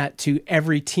extend that to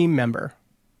every team member?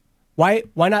 Why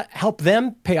not help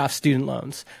them pay off student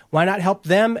loans? Why not help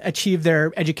them achieve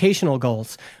their educational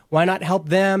goals? Why not help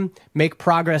them make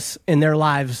progress in their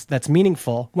lives that's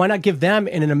meaningful? Why not give them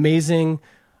an amazing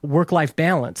work-life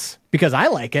balance? Because I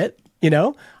like it, you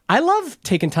know? I love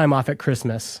taking time off at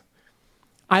Christmas.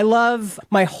 I love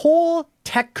my whole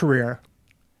tech career.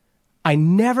 I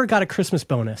never got a Christmas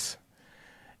bonus.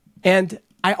 And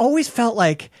I always felt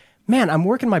like, man, I'm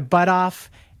working my butt off,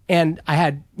 and I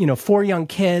had, 4 young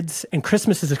kids, and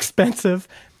Christmas is expensive.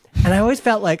 And I always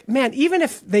felt like, man, even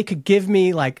if they could give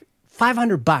me like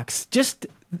 $500,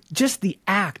 just the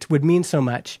act would mean so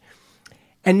much.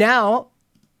 And now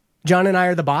John and I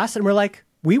are the boss, and we're like,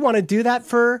 we want to do that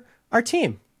for our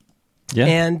team. Yeah.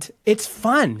 And it's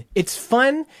fun. It's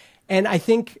fun. And I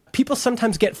think people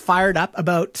sometimes get fired up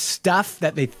about stuff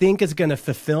that they think is going to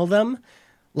fulfill them,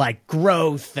 like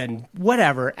growth and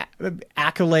whatever,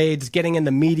 accolades, getting in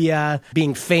the media,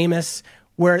 being famous,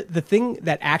 where the thing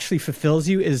that actually fulfills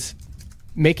you is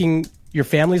making your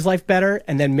family's life better,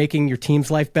 and then making your team's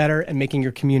life better, and making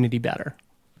your community better.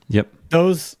 Yep.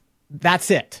 That's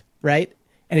it, right?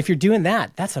 And if you're doing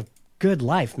that, that's a good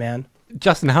life, man.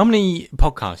 Justin, how many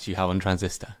podcasts do you have on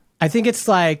Transistor? I think it's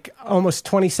like almost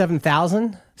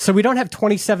 27,000. So we don't have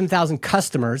 27,000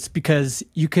 customers because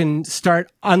you can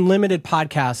start unlimited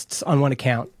podcasts on one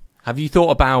account. Have you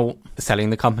thought about selling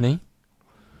the company?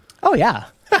 Oh, yeah,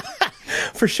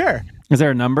 for sure. Is there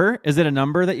a number? Is it a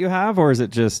number that you have, or is it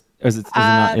just, is it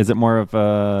not, is it more of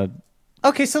a...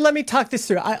 Okay, so let me talk this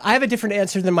through. I have a different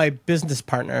answer than my business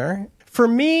partner. For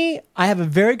me, I have a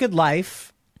very good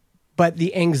life, but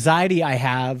the anxiety I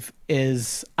have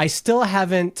is I still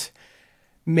haven't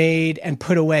made and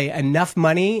put away enough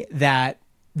money that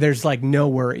there's like no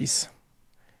worries.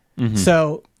 Mm-hmm.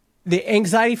 So the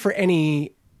anxiety for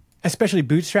any, especially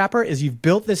bootstrapper, is you've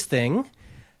built this thing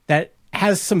that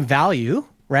has some value,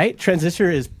 right? Transistor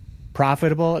is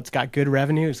profitable. It's got good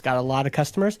revenue. It's got a lot of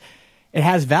customers. It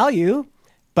has value,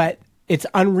 but it's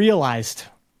unrealized.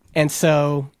 And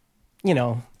so,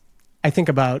 I think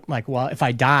about like, well, if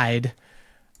I died,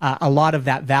 a lot of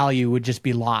that value would just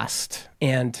be lost.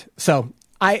 And so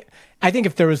I think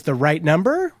if there was the right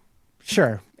number,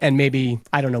 sure. And maybe,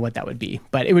 I don't know what that would be,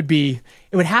 but it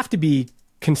would have to be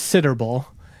considerable.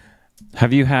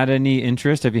 Have you had any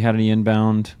interest? Have you had any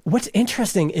inbound? What's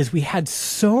interesting is we had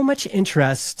so much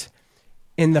interest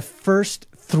in the first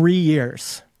 3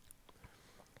 years.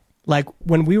 Like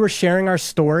when we were sharing our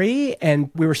story and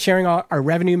we were sharing our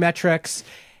revenue metrics.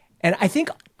 And I think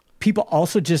people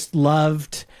also just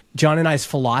loved John and I's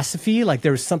philosophy. Like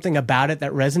there was something about it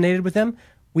that resonated with them.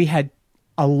 We had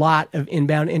a lot of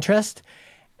inbound interest.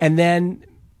 And then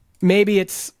maybe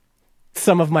it's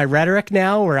some of my rhetoric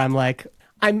now where I'm like,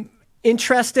 I'm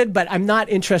interested, but I'm not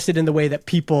interested in the way that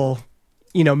people,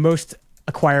 most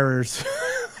acquirers,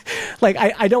 like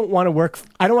I don't want to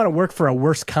work for a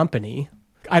worse company.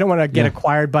 I don't want to get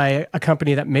acquired by a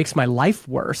company that makes my life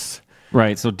worse.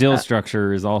 Right. So deal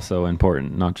structure is also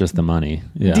important, not just the money.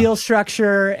 Yeah. Deal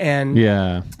structure and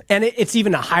it's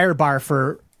even a higher bar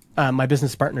for my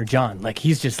business partner, John. Like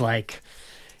he's just like,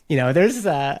 there's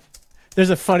a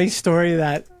funny story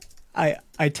that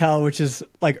I tell, which is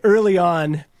like early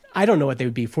on, I don't know what they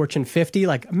would be, Fortune 50,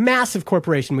 like a massive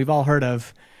corporation we've all heard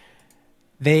of.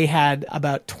 They had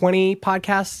about 20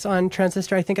 podcasts on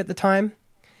Transistor, I think, at the time.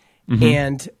 Mm-hmm.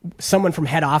 And someone from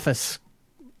head office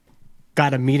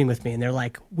got a meeting with me and they're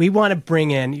like, we want to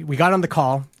bring in, we got on the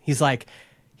call. He's like,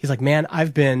 man,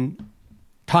 I've been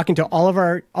talking to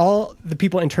all the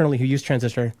people internally who use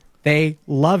Transistor. They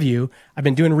love you. I've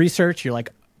been doing research. You're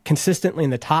like consistently in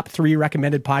the top 3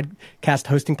 recommended podcast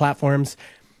hosting platforms.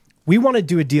 We want to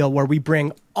do a deal where we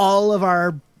bring all of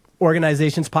our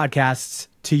organization's podcasts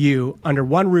to you under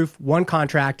one roof, one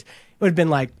contract. It would have been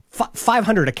like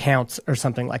 500 accounts or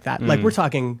something like that. Like we're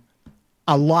talking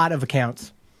a lot of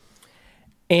accounts.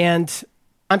 And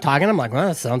I'm like, well,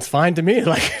 that sounds fine to me.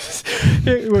 Like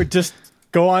it would just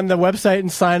go on the website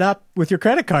and sign up with your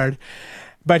credit card.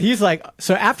 But he's like,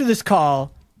 so after this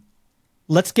call,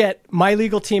 let's get my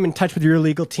legal team in touch with your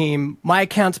legal team, my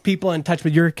accounts people in touch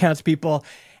with your accounts people.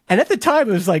 And at the time,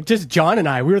 it was like just John and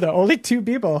I. We were the only 2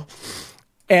 people.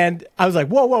 And I was like,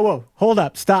 whoa, hold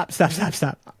up, stop.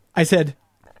 I said,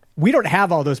 we don't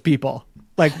have all those people.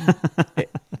 Like,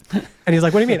 and he's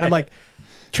like, what do you mean? I'm like,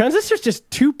 Transistor's just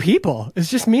 2 people. It's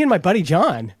just me and my buddy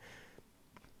John.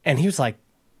 And he was like,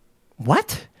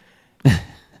 what?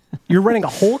 You're running a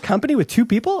whole company with 2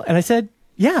 people? And I said,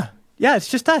 yeah, it's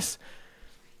just us.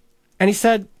 And he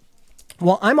said,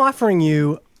 well, I'm offering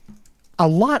you a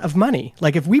lot of money.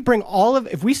 Like if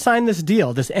we sign this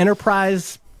deal, this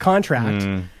enterprise contract,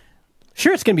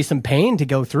 sure, it's going to be some pain to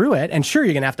go through it. And sure,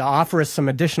 you're going to have to offer us some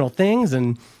additional things.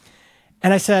 And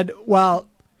I said, well,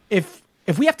 if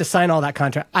we have to sign all that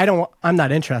contract, I'm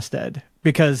not interested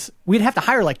because we'd have to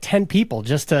hire like 10 people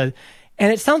just to,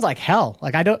 and it sounds like hell.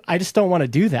 Like I just don't want to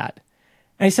do that.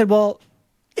 And he said, well,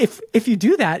 if you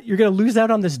do that, you're going to lose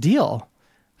out on this deal.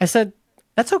 I said,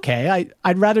 that's okay.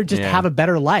 I'd rather just have a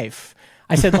better life.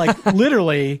 I said, like,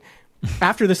 literally,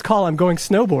 after this call, I'm going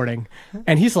snowboarding.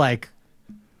 And he's like,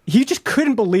 he just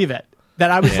couldn't believe it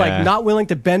that I was like not willing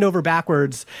to bend over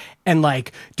backwards and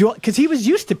like do, because he was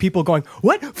used to people going,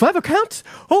 what, 5 accounts?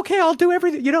 Okay, I'll do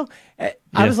everything.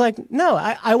 I was like, no,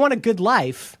 I want a good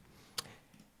life.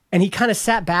 And he kind of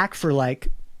sat back for like,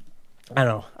 I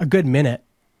don't know, a good minute.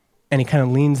 And he kind of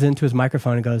leans into his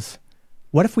microphone and goes,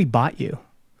 what if we bought you?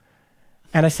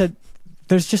 And I said,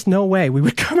 there's just no way we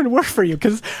would come and work for you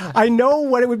because I know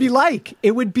what it would be like.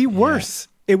 It would be worse.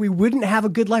 We wouldn't have a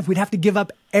good life. We'd have to give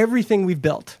up everything we've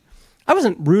built. I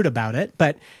wasn't rude about it,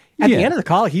 but at the end of the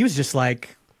call, he was just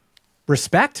like,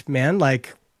 respect, man.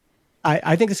 Like,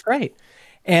 I think it's great.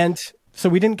 And so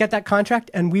we didn't get that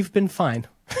contract and we've been fine.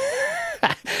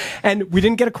 And we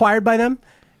didn't get acquired by them.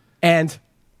 And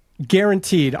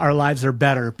guaranteed our lives are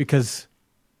better because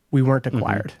we weren't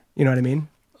acquired. Mm-hmm. You know what I mean?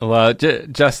 Well,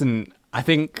 Justin, I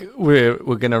think we're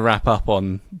going to wrap up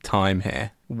on time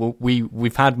here.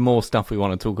 We've had more stuff we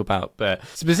want to talk about, but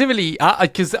specifically,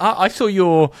 because I saw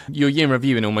your year in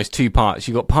review in almost 2 parts.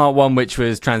 You got part 1, which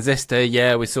was Transistor.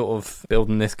 Yeah, we're sort of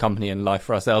building this company and life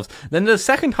for ourselves. Then the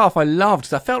second half I loved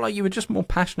because I felt like you were just more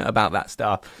passionate about that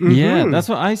stuff. Mm-hmm. Yeah, that's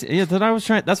what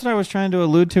I was trying to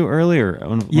allude to earlier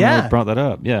when I brought that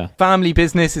up. Yeah, family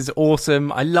business is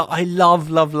awesome. I love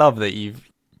that you've.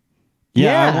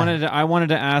 Yeah, Yeah. I wanted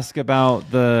to ask about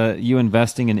you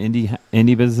investing in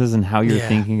indie businesses and how you're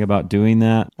thinking about doing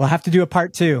that. We'll have to do a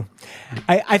part 2.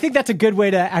 I think that's a good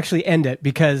way to actually end it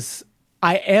because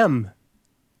I am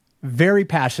very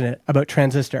passionate about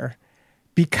Transistor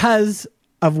because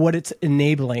of what it's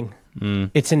enabling.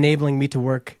 It's enabling me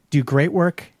to do great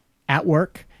work at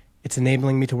work. It's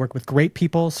enabling me to work with great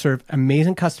people, serve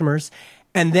amazing customers.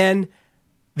 And then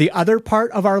the other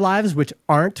part of our lives, which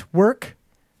aren't work,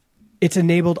 it's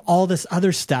enabled all this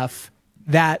other stuff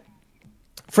that,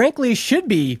 frankly, should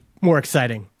be more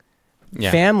exciting.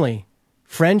 Yeah. Family,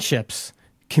 friendships,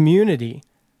 community,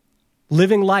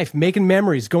 living life, making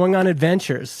memories, going on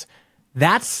adventures.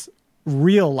 That's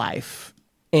real life.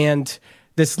 And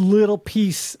this little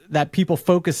piece that people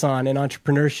focus on in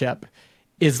entrepreneurship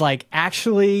is like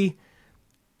actually,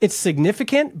 it's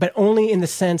significant, but only in the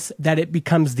sense that it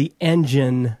becomes the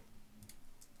engine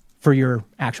for your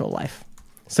actual life.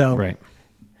 So Right.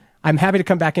 I'm happy to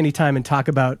come back anytime and talk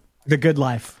about the good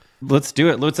life. Let's do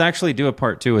it. Let's actually do a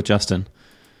part 2 with Justin.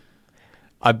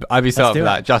 I'd be so up do for it.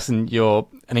 that. Justin, you're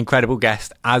an incredible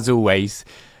guest, as always.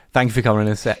 Thank you for coming on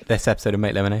this episode of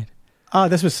Make Lemonade. Oh,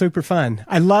 this was super fun.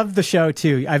 I love the show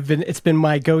too. It's been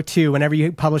my go-to whenever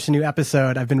you publish a new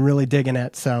episode. I've been really digging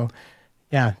it. So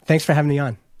yeah, thanks for having me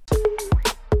on.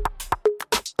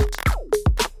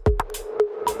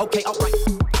 Okay, all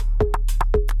right.